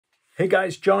Hey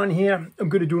guys, John here. I'm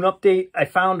going to do an update. I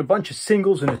found a bunch of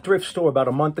singles in a thrift store about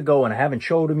a month ago and I haven't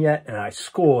showed them yet, and I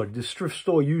scored. This thrift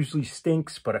store usually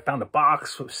stinks, but I found a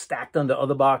box stacked under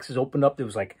other boxes, opened up, there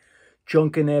was like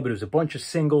junk in there, but it was a bunch of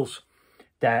singles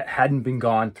that hadn't been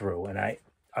gone through. And I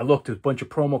looked at a bunch of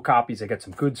promo copies. I got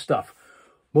some good stuff.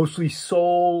 Mostly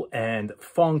soul and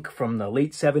funk from the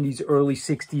late 70s, early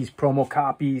 60s promo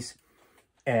copies.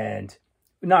 And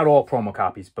not all promo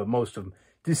copies, but most of them.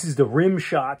 This is the rim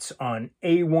shots on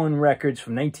A1 Records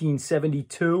from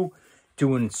 1972,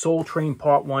 doing Soul Train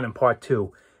Part 1 and Part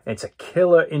 2. And it's a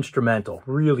killer instrumental,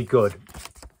 really good.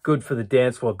 Good for the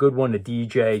dance floor, good one to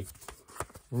DJ.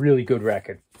 Really good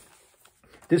record.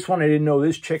 This one, I didn't know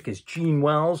this chick is Gene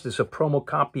Wells. This is a promo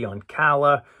copy on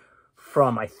Kala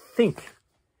from, I think,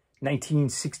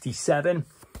 1967.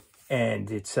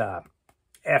 And it's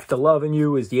After Loving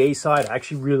You is the A-side. I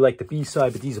actually really like the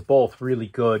B-side, but these are both really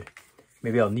good.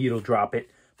 Maybe I'll needle drop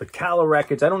it. But Kala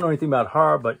Records, I don't know anything about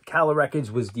her, but Kala Records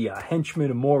was the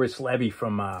henchman of Morris Levy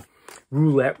from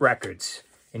Roulette Records.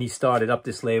 And he started up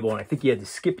this label, and I think he had to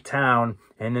skip town,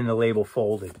 and then the label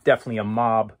folded. Definitely a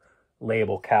mob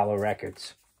label, Kala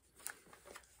Records.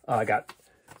 I got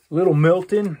Little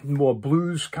Milton, more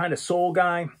blues kind of soul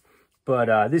guy.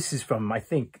 But this is from, I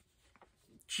think,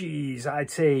 geez, I'd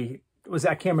say,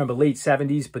 I can't remember, late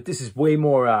 70s, but this is way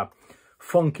more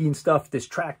funky and stuff. This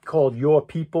track called Your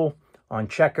People on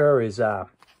Checker is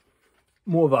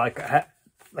more of like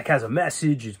has a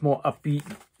message. It's more upbeat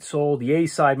soul. The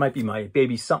A-side might be My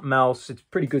Baby Something Else. It's a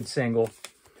pretty good single.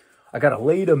 I got a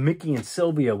later Mickey and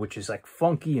Sylvia, which is like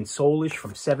funky and soulish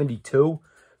from 72.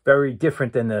 Very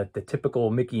different than the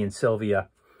typical Mickey and Sylvia.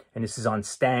 And this is on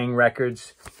Stang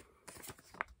Records.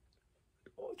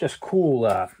 Just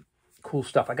cool cool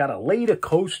stuff. I got a later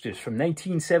Coasters from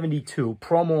 1972,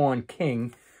 promo on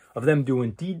King, of them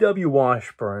doing D.W.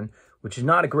 Washburn, which is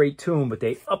not a great tune, but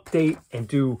they update and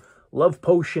do Love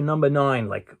Potion number 9,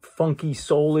 like funky,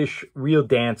 soulish, real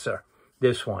dancer.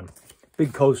 This one.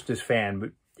 Big Coasters fan,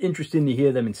 but interesting to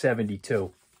hear them in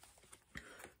 72.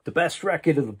 The best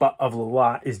record of the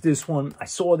lot is this one. I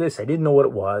saw this. I didn't know what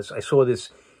it was. I saw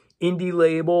this indie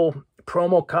label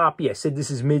promo copy. I said, this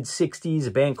is mid-60s,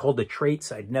 a band called The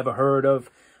Traits I'd never heard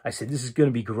of. I said, this is going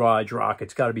to be garage rock.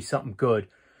 It's got to be something good.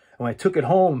 And when I took it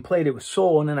home and played it with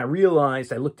soul, and then I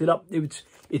realized, I looked it up,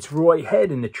 it's Roy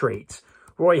Head in The Traits.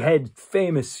 Roy Head,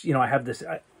 famous, you know, I have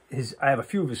a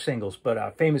few of his singles,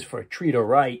 but famous for A Treat or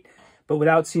Right. But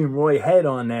without seeing Roy Head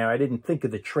on there, I didn't think of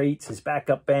The Traits, his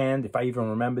backup band, if I even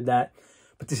remembered that.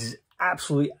 But this is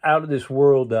absolutely out of this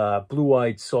world,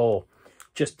 blue-eyed soul.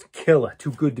 Just killer,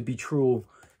 too good to be true,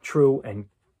 and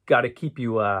gotta keep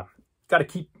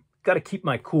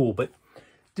my cool. But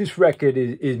this record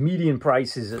is median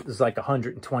price is like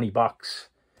 120 bucks.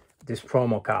 This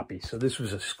promo copy, so this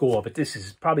was a score. But this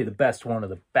is probably the best one of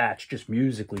the batch, just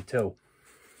musically too.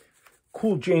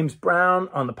 Cool James Brown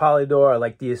on the Polydor. I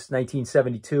like this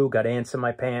 1972. Got Ants in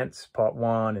My Pants, Part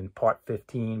 1 and Part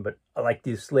 15. But I like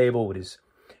this label with his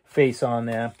face on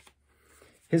there.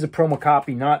 Here's a promo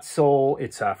copy, not soul.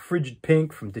 It's Frigid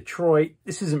Pink from Detroit.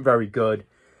 This isn't very good.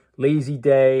 Lazy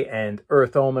Day and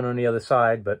Earth Omen on the other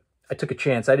side, but I took a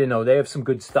chance. I didn't know. They have some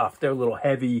good stuff. They're a little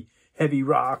heavy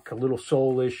rock, a little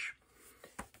soulish,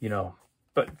 you know,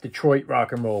 but Detroit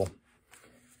rock and roll.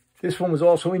 This one was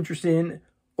also interesting.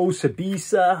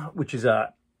 Osabisa, which is I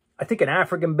think an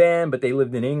African band, but they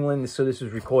lived in England, so this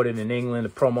was recorded in England, a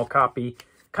promo copy.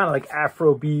 Kind of like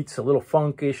Afro beats, a little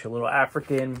funkish, a little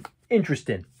African.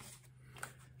 Interesting.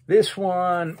 This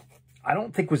one, I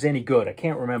don't think was any good. I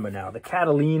can't remember now. The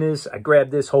Catalinas, I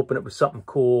grabbed this hoping it was something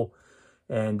cool.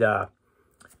 And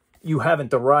You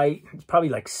Haven't the Right, it's probably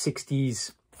like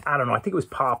 60s. I don't know. I think it was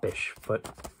popish,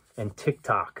 and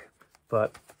TikTok.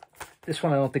 But this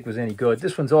one I don't think was any good.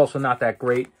 This one's also not that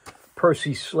great.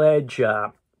 Percy Sledge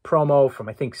promo from,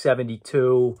 I think,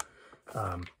 72.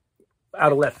 Out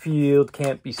of Left Field,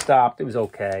 Can't Be Stopped. It was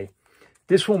okay.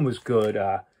 This one was good.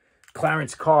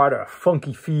 Clarence Carter,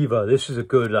 Funky Fever. This is a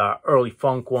good early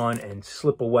funk one. And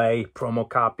Slip Away promo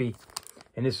copy.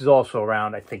 And this is also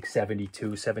around, I think,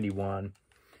 72, 71.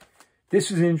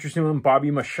 This is an interesting one. Bobby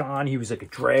Mashan. He was like a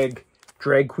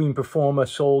drag queen performer,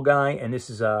 soul guy. And this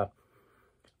is I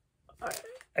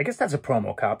guess that's a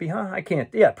promo copy, huh?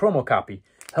 Yeah, promo copy.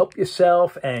 Help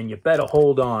Yourself and You Better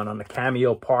Hold On the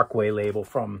Cameo Parkway label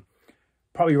from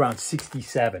probably around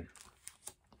 67.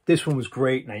 This one was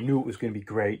great, and I knew it was going to be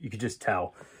great. You could just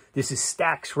tell. This is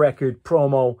Stax record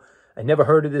promo. I never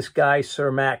heard of this guy,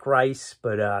 Sir Mac Rice,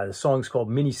 but the song's called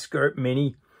Mini Skirt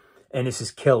Mini, and this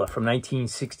is Killer from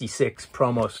 1966,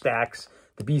 promo Stax.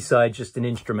 The B-side, just an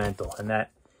instrumental, and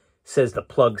that says the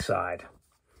plug side.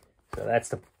 So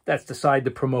that's the side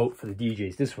to promote for the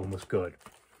DJs. This one was good.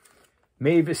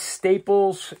 Mavis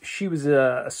Staples, she was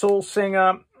a soul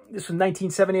singer. This was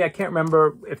 1970. I can't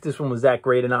remember if this one was that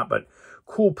great or not, but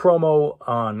cool promo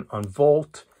on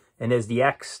Volt. And there's the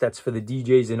X. That's for the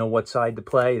DJs to know what side to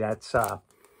play. That's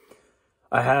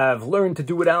I have Learned to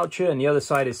Do Without You, and the other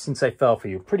side is Since I Fell For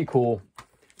You. Pretty cool.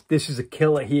 This is a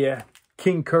killer here.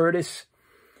 King Curtis.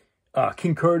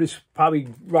 King Curtis, probably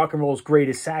rock and roll's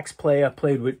greatest sax player.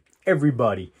 Played with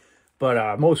everybody.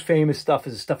 But most famous stuff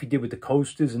is the stuff he did with the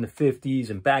Coasters in the 50s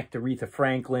and back to Aretha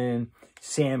Franklin,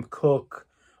 Sam Cooke.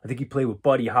 I think he played with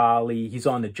Buddy Holly. He's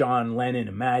on the John Lennon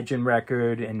Imagine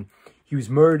record. And he was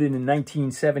murdered in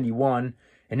 1971.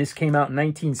 And this came out in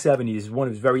 1970. This is one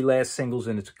of his very last singles.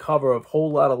 And it's a cover of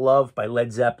Whole Lotta Love by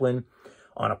Led Zeppelin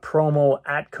on a promo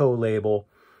Atco label.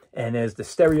 And there's the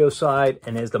stereo side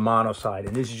and there's the mono side.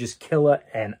 And this is just killer.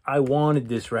 And I wanted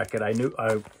this record.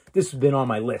 This has been on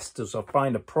my list. So I'll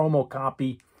find a promo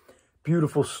copy.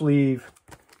 Beautiful sleeve.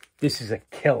 This is a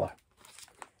killer.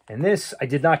 And this, I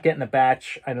did not get in a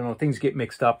batch. I don't know, things get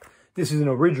mixed up. This is an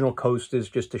original Coasters,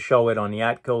 just to show it on the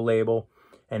Atco label.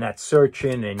 And that's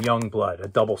Searchin' and Youngblood, a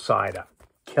double-sider.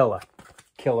 Killer.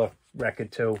 Killer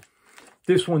record, too.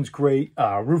 This one's great.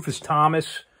 Rufus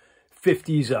Thomas,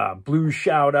 50s blues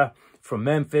shouter from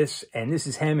Memphis. And this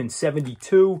is him in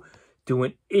 72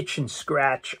 doing Itch and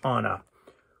Scratch on a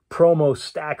promo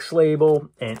Stax label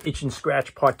and Itch and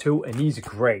Scratch Part 2. And these are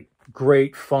great.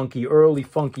 Great, funky, early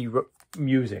funky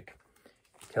music.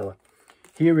 Killer.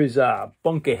 Here is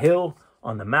Bunker Hill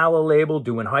on the Mala label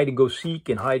doing Hide and Go Seek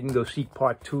and Hide and Go Seek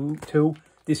Part 2.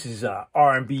 This is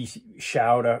R&B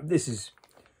shouter. This is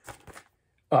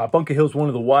Bunker Hill's one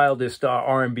of the wildest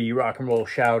R&B rock and roll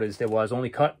shouters there was. Only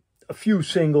cut a few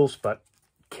singles, but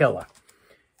killer.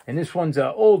 And this one's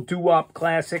an old doo-wop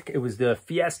classic. It was the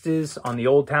Fiestas on the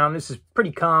Old Town. This is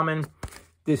pretty common.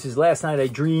 This is Last Night I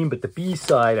Dreamed, but the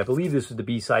B-side, I believe this was the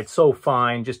B-side. So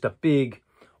Fine, just a big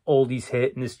oldies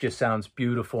hit, and this just sounds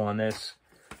beautiful on this.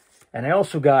 And I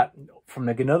also got, from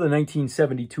another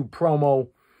 1972 promo,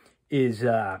 is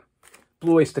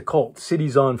Blue Oyster Cult,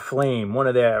 Cities on Flame, one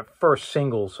of their first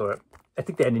singles. Or I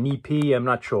think they had an EP, I'm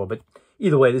not sure. But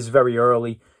either way, this is very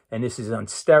early. And this is on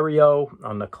stereo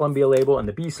on the Columbia label. And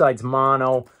the B-side's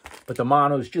mono. But the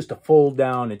mono is just a fold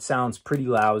down. It sounds pretty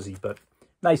lousy. But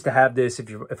nice to have this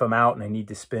if I'm out and I need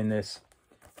to spin this.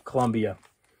 Columbia.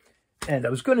 And I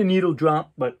was going to needle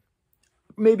drop, but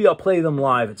maybe I'll play them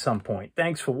live at some point.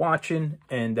 Thanks for watching.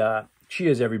 And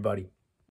cheers, everybody.